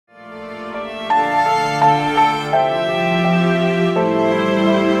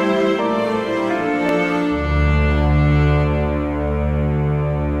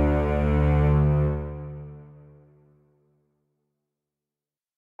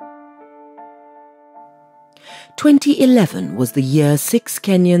2011 was the year 6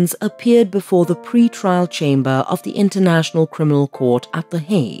 Kenyans appeared before the pre-trial chamber of the International Criminal Court at The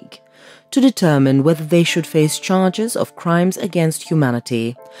Hague to determine whether they should face charges of crimes against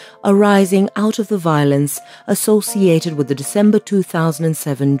humanity arising out of the violence associated with the December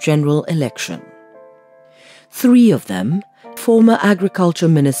 2007 general election. 3 of them, former Agriculture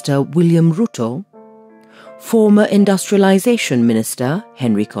Minister William Ruto, former Industrialization Minister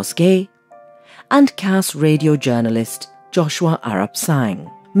Henry Koskei, and CAS radio journalist Joshua Arap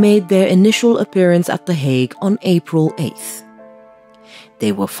Sang, made their initial appearance at The Hague on April 8th.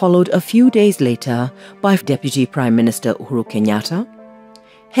 They were followed a few days later by Deputy Prime Minister Uhuru Kenyatta,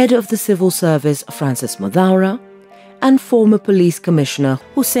 Head of the Civil Service Francis Muthaura, and former Police Commissioner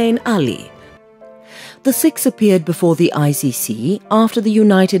Hussein Ali. The 6 appeared before the ICC after the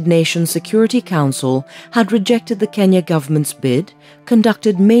United Nations Security Council had rejected the Kenya government's bid,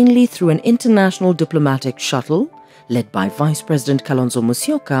 conducted mainly through an international diplomatic shuttle, led by Vice President Kalonzo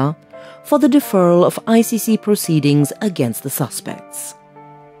Musyoka, for the deferral of ICC proceedings against the suspects.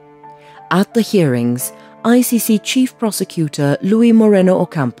 At the hearings, ICC Chief Prosecutor Luis Moreno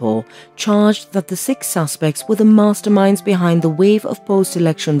Ocampo charged that the 6 suspects were the masterminds behind the wave of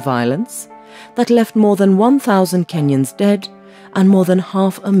post-election violence that left more than 1,000 Kenyans dead and more than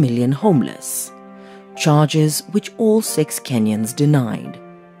 500,000 homeless, charges which all 6 Kenyans denied.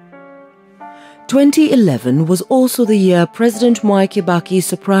 2011 was also the year President Mwai Kibaki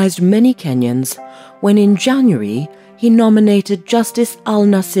surprised many Kenyans when in January he nominated Justice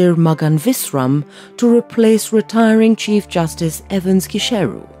Al-Nasir Magan Visram to replace retiring Chief Justice Evans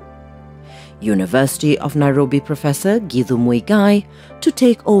Kisheru, University of Nairobi professor Githu Muigai to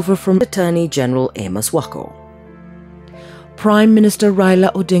take over from Attorney General Amos Wako. Prime Minister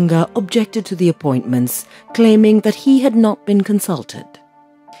Raila Odinga objected to the appointments, claiming that he had not been consulted.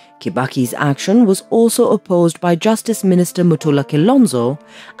 Kibaki's action was also opposed by Justice Minister Mutula Kilonzo,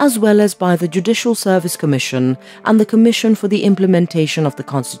 as well as by the Judicial Service Commission and the Commission for the Implementation of the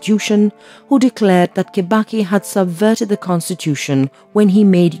Constitution, who declared that Kibaki had subverted the Constitution when he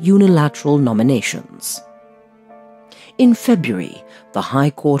made unilateral nominations. In February, the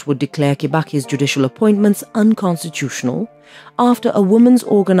High Court would declare Kibaki's judicial appointments unconstitutional after a women's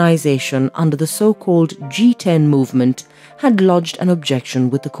organization under the so-called G10 movement had lodged an objection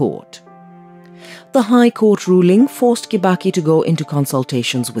with the court. The High Court ruling forced Kibaki to go into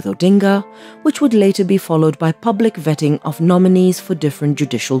consultations with Odinga, which would later be followed by public vetting of nominees for different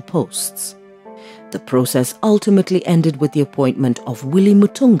judicial posts. The process ultimately ended with the appointment of Willie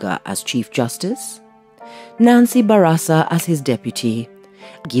Mutunga as Chief Justice, Nancy Barasa as his deputy,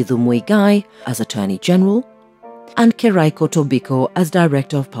 Githu Muigai as Attorney General, and Keraiko Tobiko as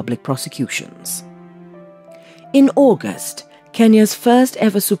Director of Public Prosecutions. In August, Kenya's first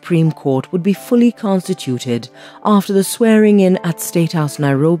ever Supreme Court would be fully constituted after the swearing-in at State House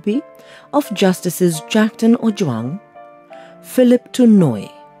Nairobi of Justices Jackton Ojwang, Philip Tunoi,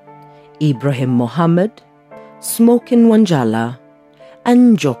 Ibrahim Mohammed, Smokin Wanjala,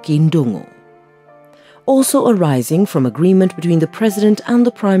 and Njoki Ndungu. Also arising from agreement between the President and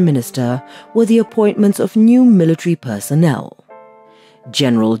the Prime Minister were the appointments of new military personnel.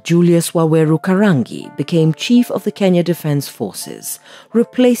 General Julius Waweru Karangi became Chief of the Kenya Defence Forces,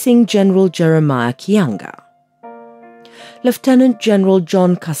 replacing General Jeremiah Kianga. Lieutenant General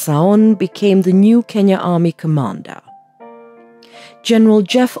John Kasaon became the new Kenya Army Commander. General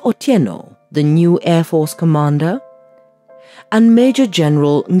Jeff Otieno, the new Air Force Commander, and Major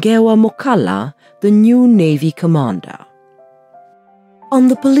General Ngewa Mokala, the new Navy Commander. On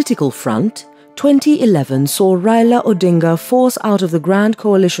the political front, 2011 saw Raila Odinga force out of the Grand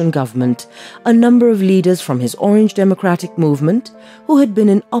Coalition government a number of leaders from his Orange Democratic Movement who had been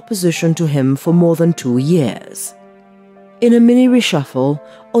in opposition to him for more than 2 years. In a mini reshuffle,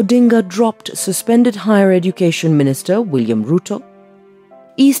 Odinga dropped suspended Higher Education Minister William Ruto,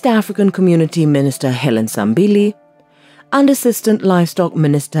 East African Community Minister Helen Sambili, and Assistant Livestock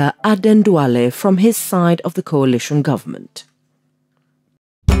Minister Aden Duale from his side of the coalition government.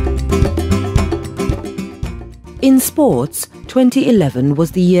 In sports, 2011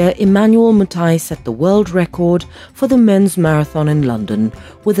 was the year Emmanuel Mutai set the world record for the men's marathon in London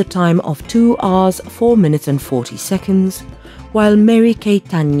with a time of 2 hours, 4 minutes and 40 seconds, while Mary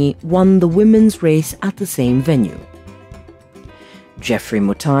Keitany won the women's race at the same venue. Geoffrey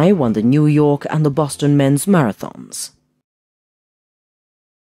Mutai won the New York and the Boston men's marathons.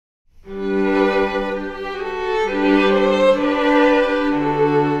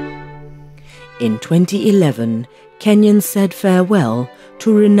 In 2011, Kenyans said farewell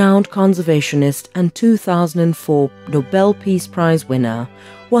to renowned conservationist and 2004 Nobel Peace Prize winner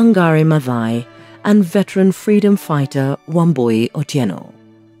Wangari Maathai and veteran freedom fighter Wambui Otieno.